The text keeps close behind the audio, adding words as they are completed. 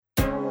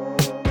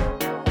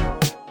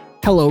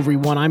Hello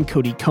everyone, I'm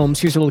Cody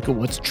Combs. Here's a look at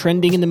what's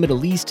trending in the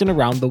Middle East and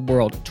around the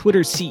world.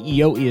 Twitter's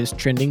CEO is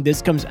trending.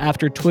 This comes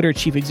after Twitter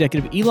chief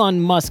executive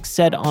Elon Musk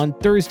said on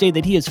Thursday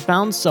that he has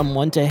found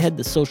someone to head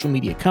the social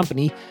media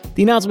company.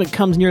 The announcement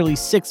comes nearly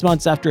 6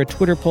 months after a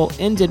Twitter poll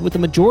ended with the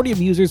majority of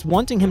users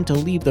wanting him to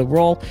leave the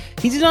role.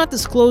 He did not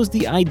disclose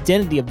the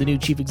identity of the new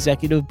chief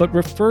executive, but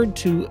referred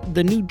to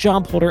the new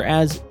job holder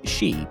as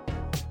she.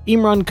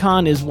 Imran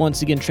Khan is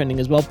once again trending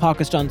as well,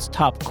 Pakistan's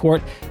top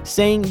court,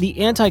 saying the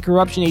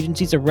anti-corruption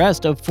agency's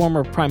arrest of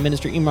former Prime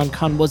Minister Imran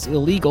Khan was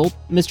illegal.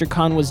 Mr.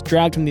 Khan was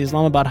dragged from the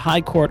Islamabad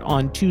High Court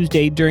on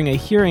Tuesday during a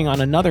hearing on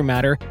another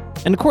matter,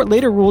 and the court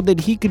later ruled that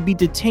he could be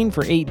detained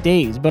for 8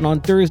 days, but on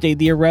Thursday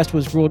the arrest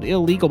was ruled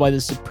illegal by the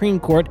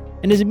Supreme Court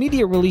and his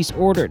immediate release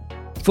ordered.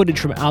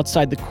 Footage from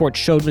outside the court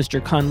showed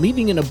Mr. Khan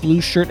leaving in a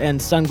blue shirt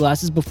and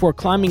sunglasses before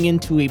climbing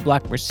into a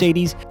black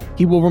Mercedes.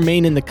 He will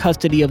remain in the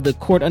custody of the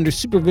court under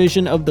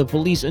supervision of the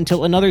police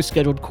until another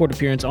scheduled court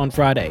appearance on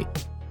Friday.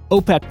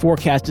 OPEC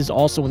forecast is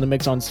also in the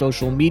mix on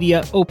social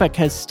media. OPEC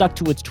has stuck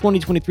to its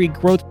 2023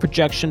 growth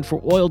projection for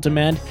oil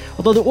demand,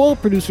 although the oil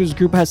producers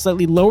group has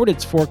slightly lowered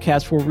its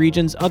forecast for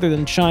regions other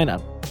than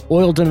China.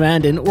 Oil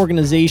demand in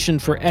Organization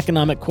for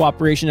Economic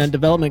Cooperation and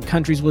Development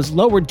countries was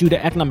lowered due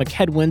to economic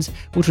headwinds,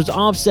 which was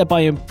offset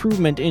by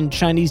improvement in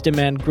Chinese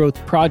demand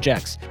growth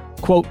projects.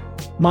 Quote,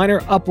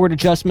 minor upward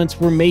adjustments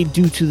were made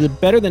due to the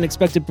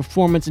better-than-expected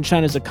performance in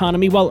China's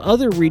economy, while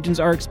other regions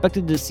are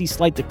expected to see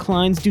slight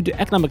declines due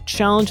to economic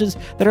challenges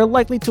that are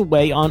likely to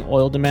weigh on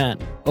oil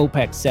demand,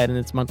 OPEC said in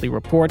its monthly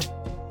report.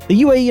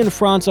 The UAE and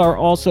France are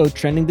also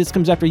trending. This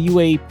comes after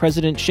UAE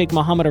President Sheikh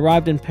Mohammed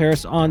arrived in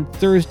Paris on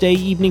Thursday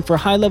evening for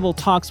high-level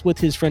talks with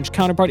his French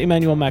counterpart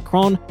Emmanuel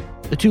Macron.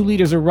 The two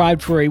leaders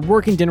arrived for a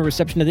working dinner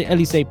reception at the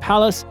Élysée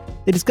Palace.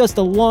 They discussed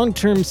the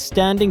long-term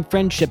standing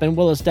friendship and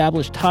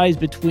well-established ties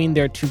between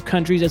their two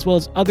countries, as well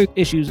as other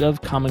issues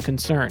of common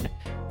concern.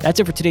 That's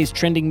it for today's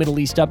Trending Middle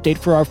East update.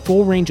 For our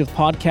full range of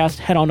podcasts,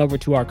 head on over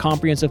to our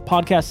comprehensive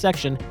podcast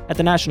section at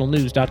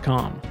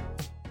thenationalnews.com.